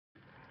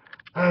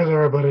How's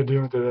everybody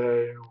doing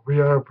today?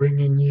 We are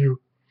bringing you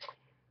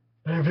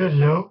a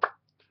video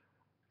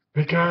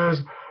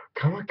because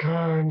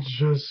Comic-Con's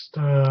just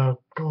a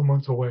couple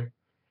months away.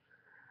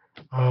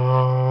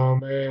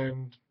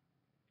 And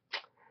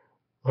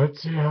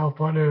let's see how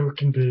fun it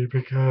can be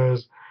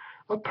because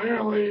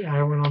apparently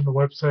I went on the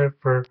website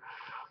for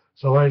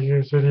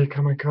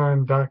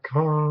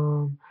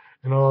SaltLakeCityComicCon.com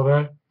and all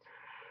that.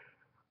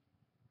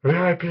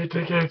 VIP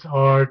tickets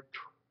are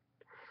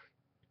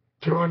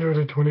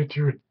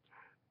 $222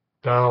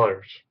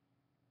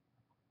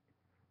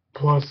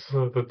 plus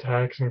the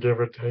tax and give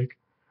or take.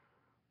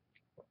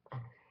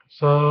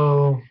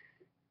 So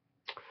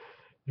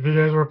if you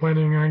guys were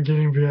planning on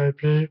getting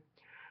VIP,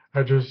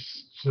 I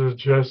just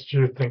suggest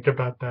you think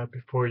about that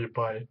before you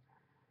buy it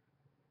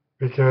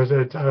because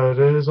it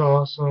is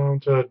awesome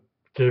to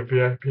get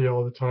VIP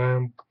all the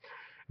time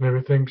and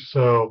everything.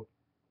 So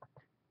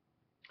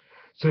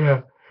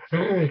yeah.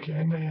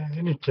 In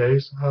any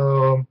case,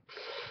 I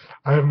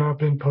have not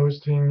been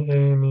posting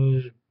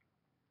any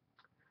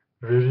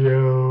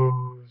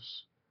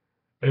videos,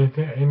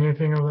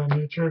 anything of that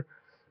nature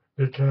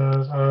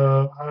because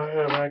I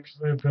have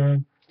actually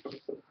been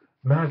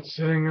not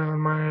sitting on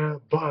my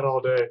butt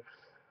all day.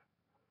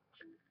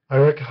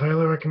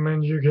 Highly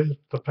recommend you get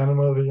the Phantom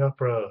of the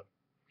Opera.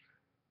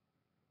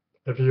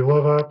 If you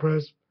love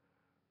operas,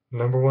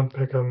 number one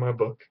pick on my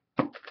book.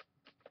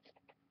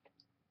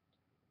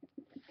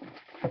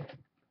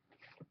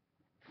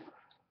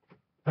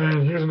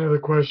 And here's another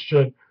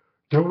question.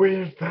 Do we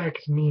in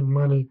fact need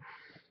money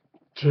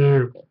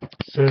to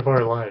save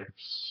our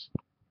lives?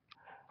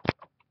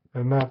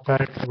 And that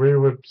fact, we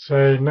would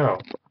say no.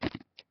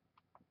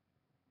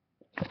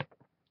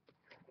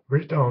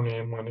 We don't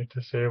need money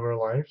to save our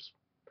lives.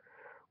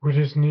 We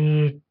just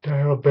need to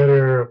have a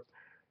better,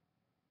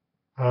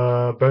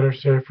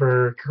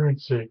 safer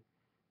currency.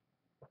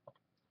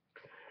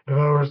 If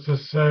I was to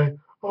say,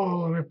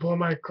 oh, let me pull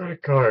my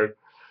credit card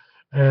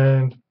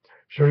and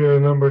show you the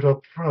numbers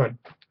up front,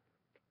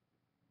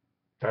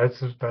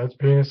 that's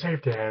being a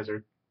safety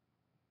hazard.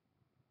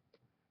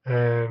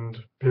 And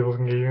people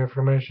can get you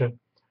information.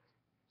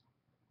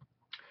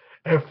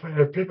 If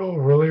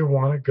people really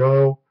want to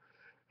go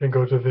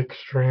to the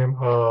extreme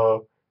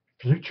of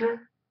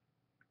future,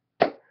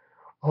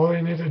 all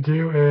they need to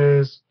do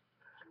is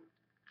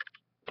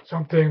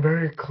something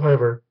very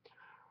clever.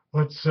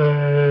 Let's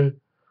say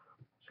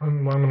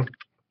I'm gonna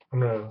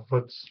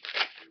let's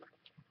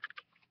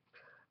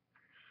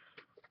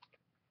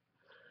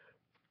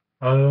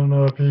I don't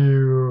know if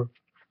you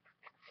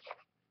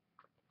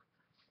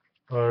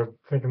are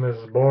thinking this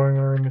is boring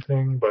or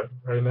anything, but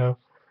right now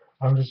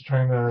I'm just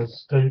trying to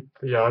state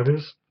the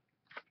obvious.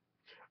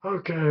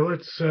 Okay,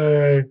 let's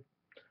say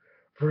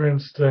for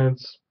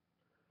instance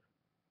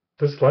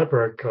this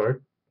library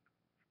card,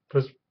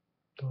 this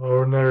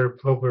ordinary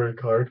library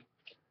card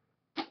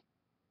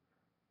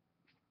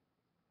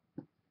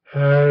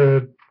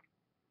had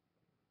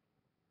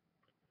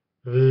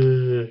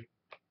the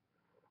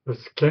the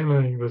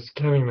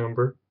scanning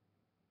number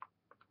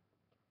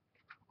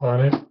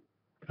on it,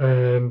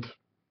 and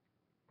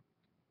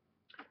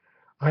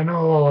I know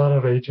a lot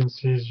of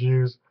agencies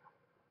use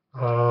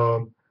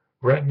um,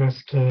 retina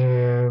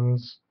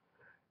scans,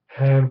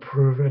 hand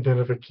proof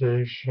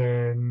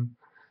identification,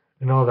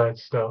 and all that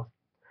stuff.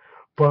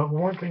 But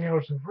one thing I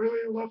would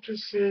really love to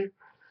see,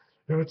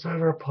 if it's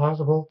ever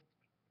possible,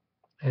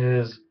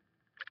 is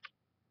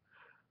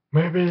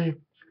maybe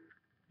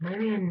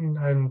in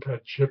a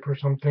chip or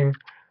something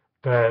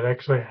that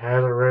actually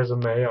has a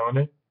resume on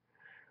it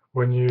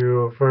when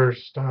you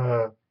first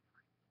are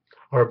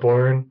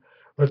born.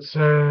 Let's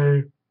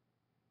say,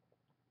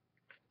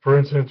 for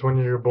instance, when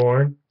you're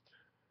born,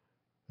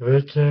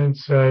 they can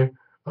say,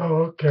 "Oh,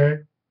 okay,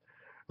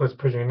 let's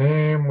put your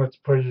name, let's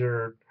put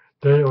your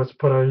date, let's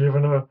put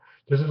even a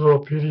this is a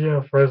little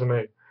PDF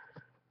resume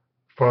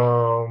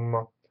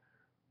from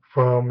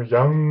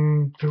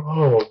young to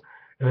old,"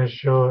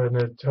 and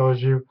it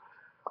tells you,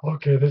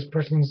 okay, this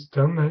person's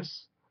done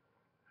this,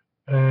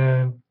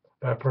 and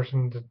that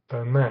person's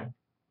done that.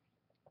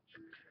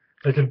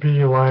 It could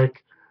be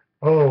like,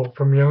 oh,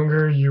 from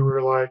younger you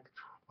were like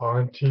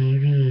on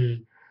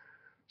TV,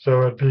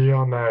 so it'd be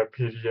on that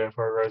PDF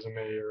or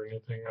resume or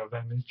anything of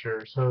that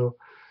nature. So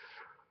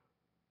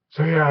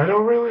yeah, I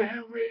don't really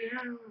have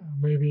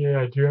maybe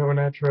I do have an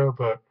outro,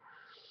 but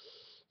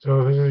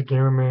so this is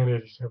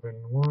Gamerman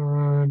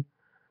 87.1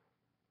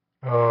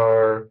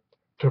 or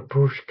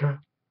Tapushka,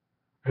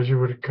 as you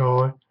would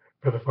call it,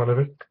 for the fun of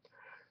it.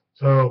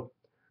 So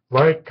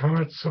like,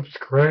 comment,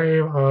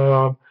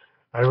 subscribe.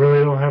 I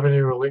really don't have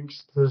any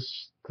links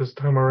this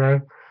time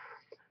around.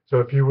 So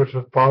if you were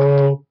to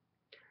follow,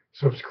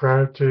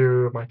 subscribe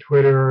to my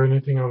Twitter or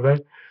anything of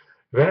that,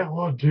 that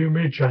will do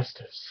me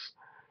justice.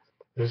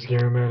 This is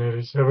Gamerman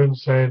 87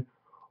 saying,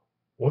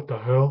 what the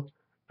hell?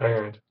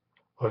 And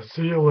I'll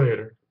see you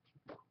later.